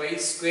write y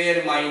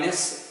square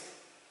minus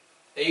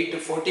 8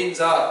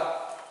 14s are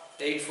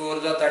 8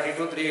 4s are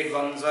 32, 3 8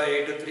 1s are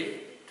 8 3,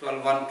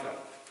 12 1 12.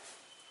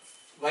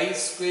 Y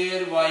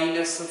square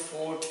minus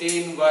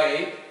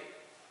 14y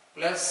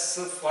plus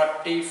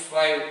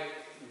 45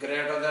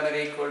 greater than or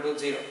equal to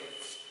 0.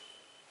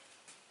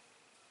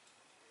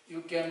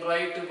 You can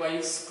write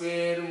y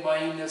square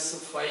minus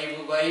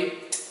 5y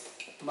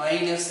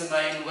minus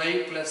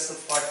 9y plus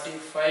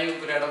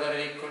 45 greater than or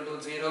equal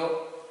to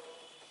 0.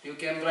 You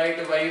can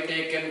write y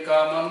taken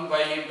common,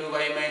 y into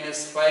y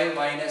minus 5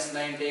 minus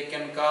 9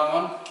 taken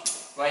common,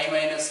 y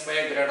minus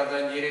 5 greater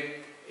than 0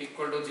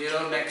 equal to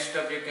 0. Next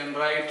up you can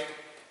write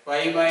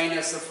y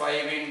minus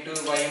 5 into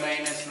y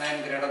minus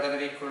 9 greater than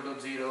or equal to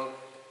 0.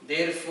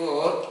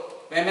 Therefore,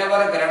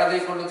 whenever greater than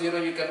or equal to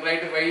 0, you can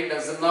write y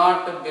does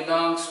not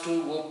belongs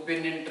to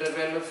open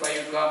interval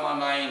 5 comma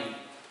 9.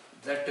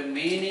 That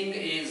meaning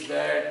is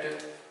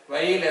that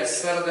y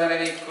lesser than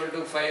or equal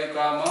to 5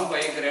 comma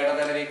y greater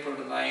than or equal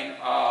to 9,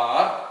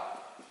 or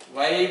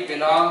y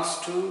belongs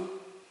to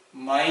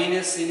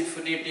minus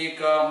infinity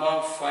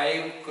comma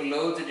 5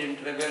 closed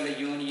interval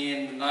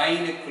union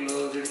 9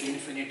 closed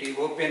infinity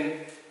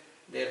open.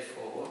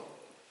 Therefore,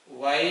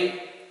 y,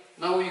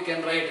 now you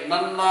can write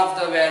none of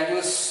the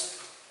values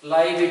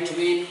lie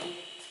between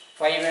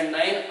 5 and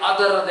 9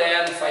 other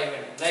than 5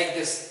 and 9, like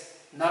this.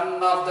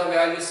 none of the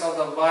values of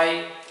the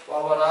y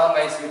over r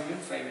lies between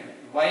 5 and 9.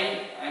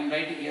 Y, I am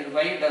writing here,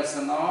 y does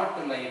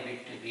not lie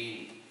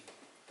between.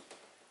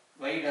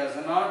 Y does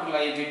not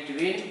lie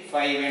between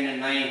 5 and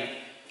 9.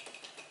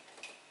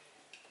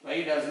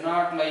 Y does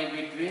not lie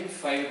between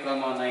 5,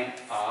 9,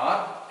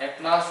 or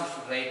at last you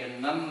should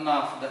write none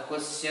of the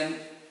question,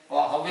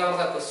 or however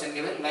the question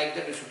given, like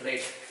that you should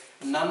write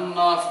none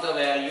of the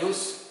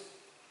values,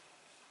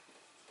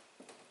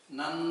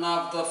 none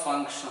of the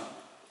function,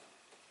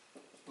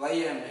 y I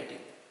am writing,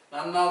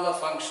 none of the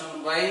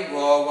function y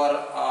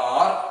over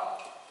r,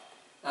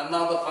 none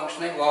of the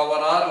function y over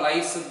r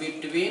lies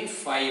between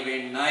 5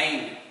 and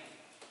 9,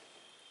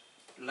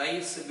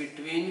 lies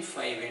between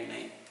 5 and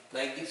 9,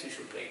 like this you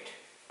should write.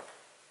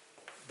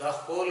 The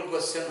whole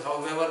question,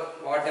 however,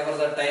 whatever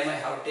the time I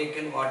have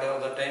taken, whatever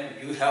the time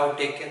you have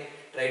taken,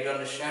 try to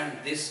understand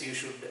this you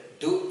should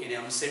do in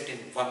MCET in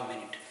 1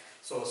 minute.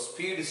 So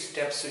speed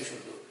steps you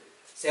should do.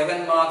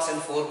 7 marks and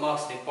 4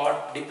 marks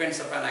depends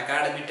upon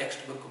academic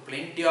textbook.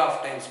 Plenty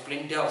of times,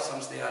 plenty of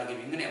sums they are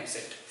giving in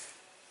MCET.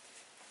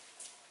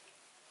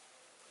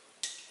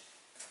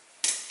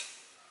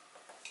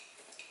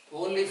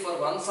 Only for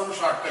one sum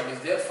shortcut is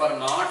there, for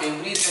not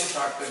every sum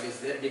shortcut is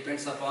there,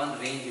 depends upon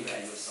range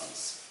value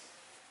sums.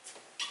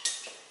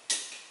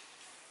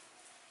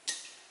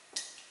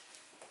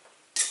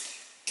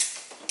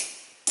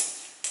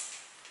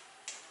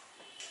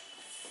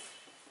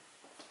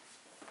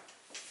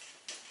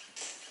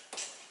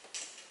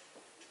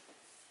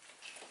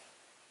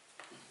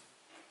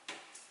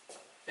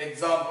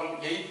 Example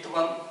 8th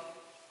one,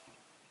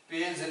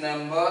 page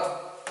number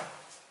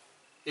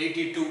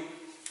 82.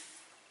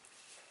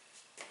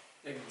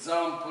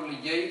 Example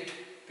 8,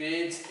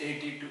 page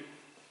 82.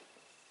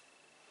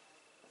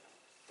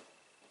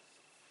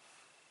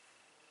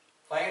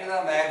 Find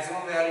the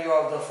maximum value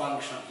of the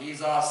function. He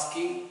is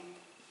asking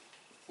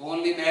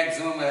only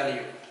maximum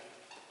value.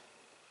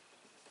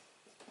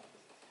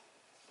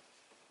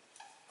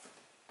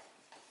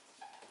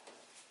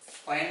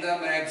 Find the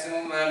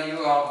maximum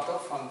value of the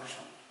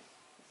function.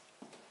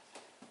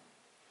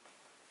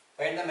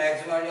 Find the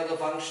maximum value of the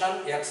function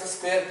x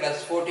square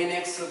plus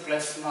 14x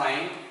plus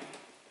 9,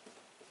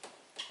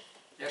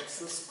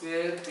 x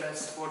square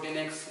plus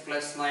 14x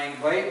plus 9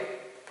 by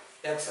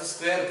x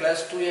square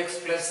plus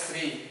 2x plus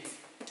 3,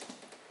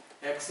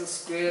 x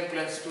square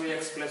plus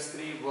 2x plus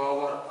 3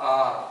 over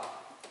r.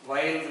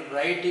 While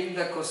writing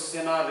the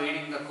question or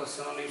reading the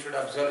question, you should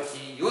observe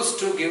he used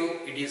to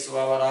give it is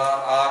over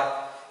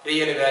r,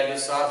 real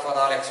values are for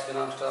all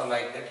exponents or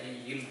like that,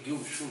 he will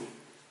give should.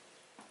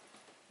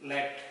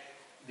 Let,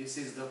 this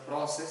is the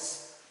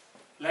process,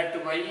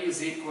 let y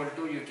is equal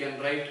to, you can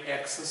write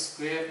x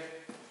square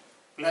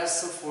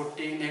plus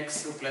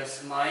 14x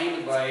plus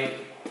 9 by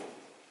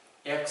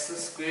x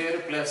square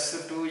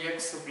plus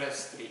 2x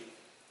plus 3.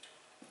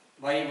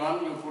 By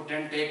 1 you put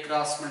and take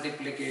cross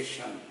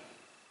multiplication.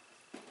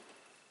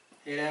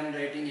 Here I am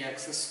writing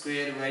x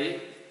square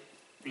y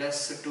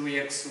plus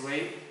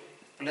 2xy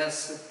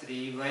plus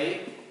 3y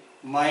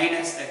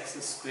minus x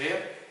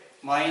square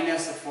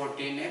minus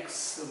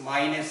 14x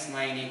minus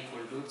 9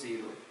 equal to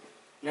 0.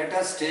 Let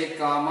us take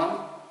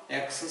common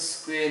x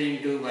square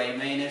into y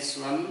minus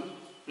 1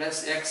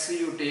 plus x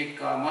you take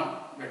common,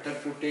 better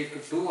to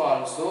take 2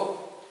 also,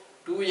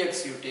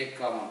 2x you take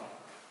common.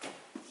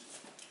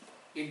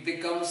 It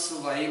becomes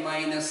y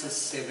minus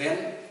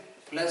 7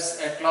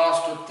 plus at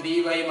last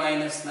 3y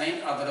minus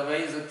 9,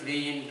 otherwise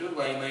 3 into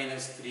y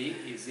minus 3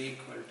 is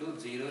equal to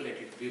 0, let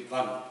it be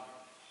 1.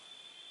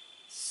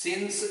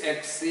 Since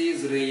x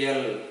is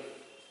real,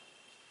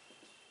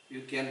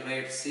 you can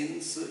write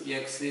since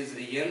x is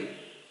real,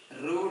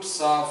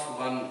 roots of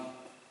 1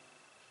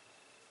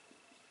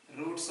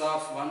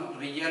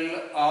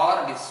 real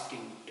or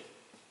distinct,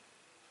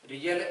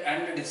 real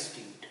and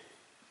distinct,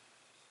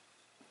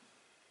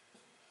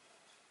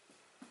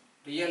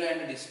 real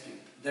and distinct.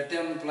 That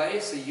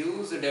implies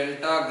use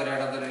delta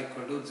greater than or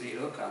equal to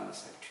 0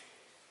 concept.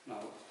 Now,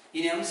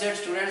 in MCET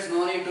students,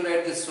 no need to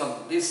write this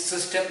one. This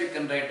step you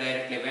can write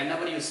directly.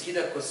 Whenever you see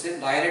the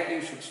question, directly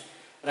you should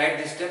write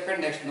this step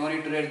and next no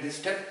need to write this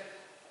step.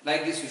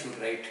 Like this you should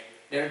write.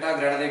 Delta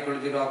greater than or equal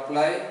to 0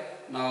 apply.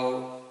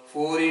 Now,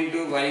 4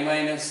 into y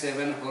minus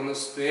 7 whole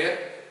square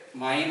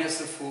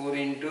minus 4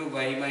 into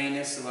y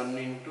minus 1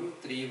 into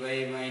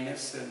 3y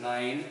minus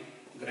 9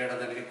 greater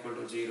than or equal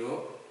to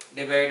 0.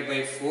 Divide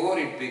by 4,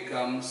 it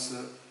becomes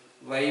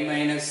y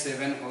minus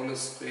 7 whole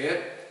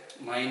square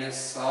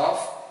minus of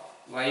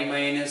y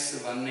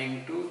minus 1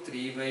 into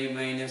 3y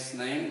minus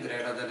 9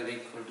 greater than or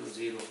equal to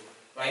 0.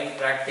 While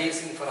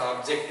practicing for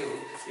objective,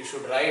 you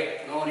should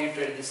write, no need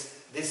to write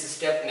this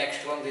step,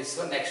 next one, this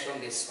one, next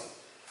one, this one.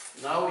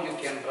 Now you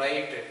can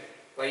write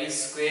y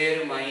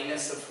square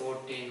minus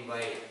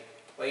 14y,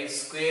 y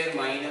square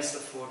minus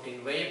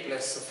 14y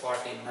plus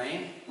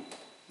 49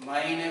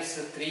 minus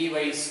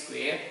 3y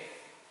square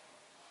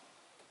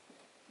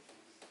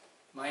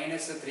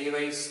minus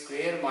 3y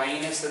square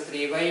minus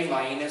 3y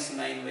minus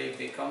 9y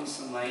becomes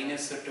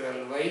minus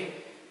 12y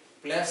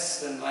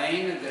plus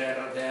 9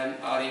 greater than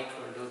or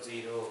equal to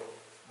 0.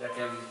 That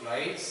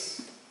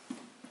implies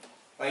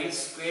y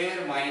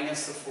square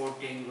minus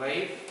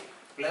 14y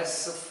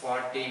plus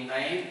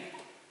 49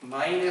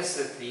 minus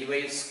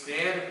 3y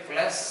square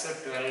plus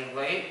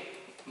 12y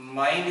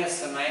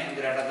minus 9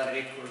 greater than or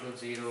equal to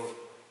 0.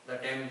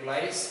 That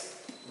implies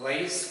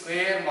y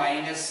square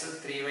minus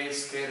 3y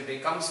square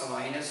becomes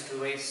minus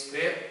 2y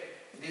square.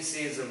 This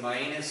is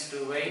minus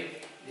 2y.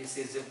 This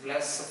is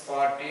plus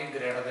 40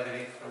 greater than or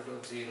equal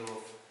to 0.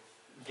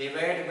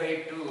 Divide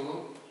by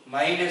 2.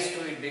 Minus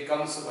 2 it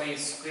becomes y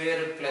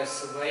square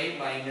plus y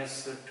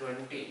minus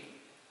 20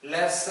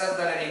 lesser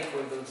than or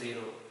equal to 0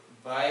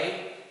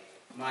 by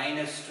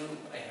minus 2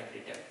 I have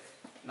written.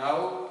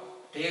 Now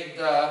take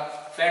the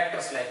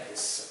factors like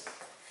this.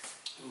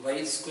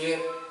 Y square,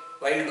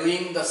 while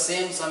doing the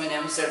same sum in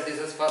M set, this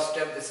is first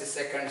step, this is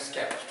second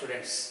step,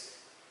 students.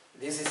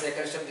 This is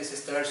second step, this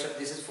is third step,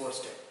 this is fourth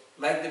step.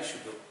 Like that you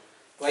should do.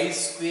 Y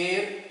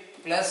square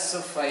plus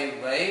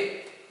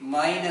 5y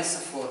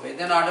minus 4y.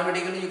 Then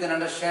automatically you can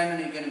understand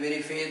and you can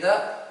verify the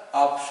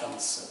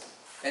options.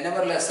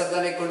 Whenever lesser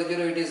than or equal to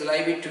 0, it is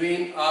lie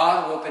between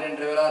or open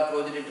interval or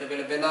closed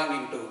interval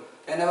belonging to.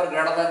 Whenever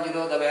greater than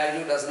 0, the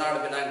value does not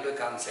belong to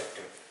concept.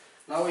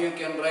 Now you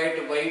can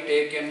write y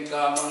taken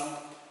common.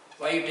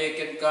 Y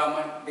taken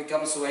common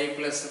becomes y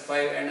plus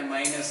 5 and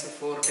minus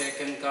 4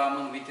 taken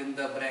common within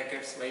the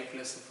brackets y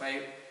plus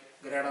 5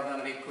 greater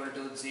than or equal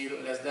to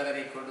 0, less than or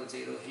equal to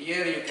 0.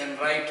 Here you can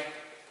write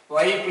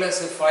y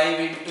plus 5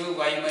 into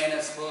y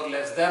minus 4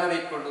 less than or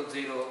equal to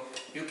 0.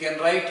 You can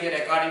write here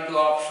according to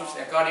options,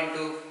 according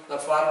to the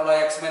formula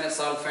x minus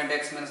alpha and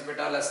x minus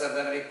beta lesser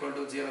than or equal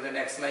to 0, then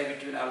x lie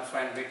between alpha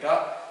and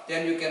beta.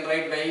 Then you can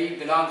write y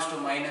belongs to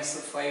minus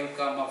 5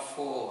 comma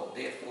 4.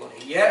 Therefore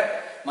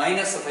here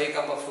minus 5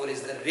 comma 4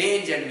 is the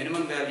range and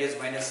minimum value is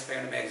minus 5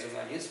 and maximum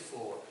value is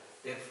 4.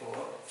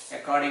 Therefore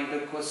according to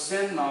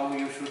question now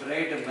you should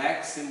write a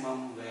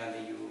maximum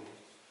value.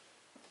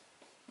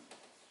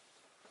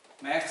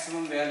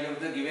 Maximum value of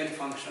the given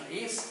function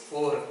is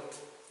 4.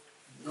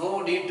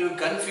 No need to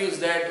confuse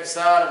that,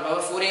 sir,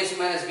 our 4ac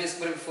minus b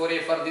square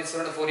 4a for this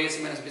one,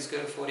 4ac minus b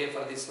square 4a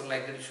for this one,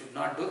 like that you should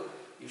not do.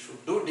 You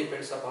should do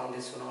depends upon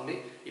this one only.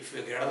 If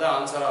you get the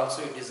answer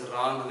also, it is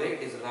wrong way,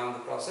 it is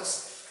wrong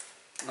process.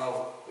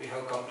 Now we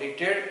have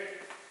completed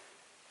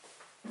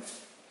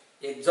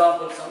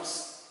example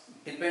sums.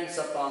 Depends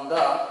upon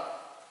the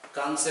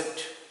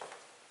concept,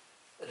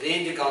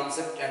 range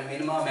concept and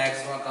minimum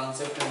maximum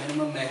concept and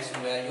minimum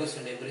maximum values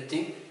and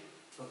everything.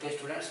 Okay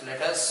students,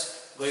 let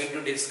us going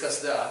to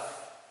discuss the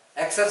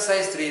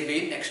exercise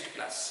 3b in next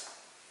class.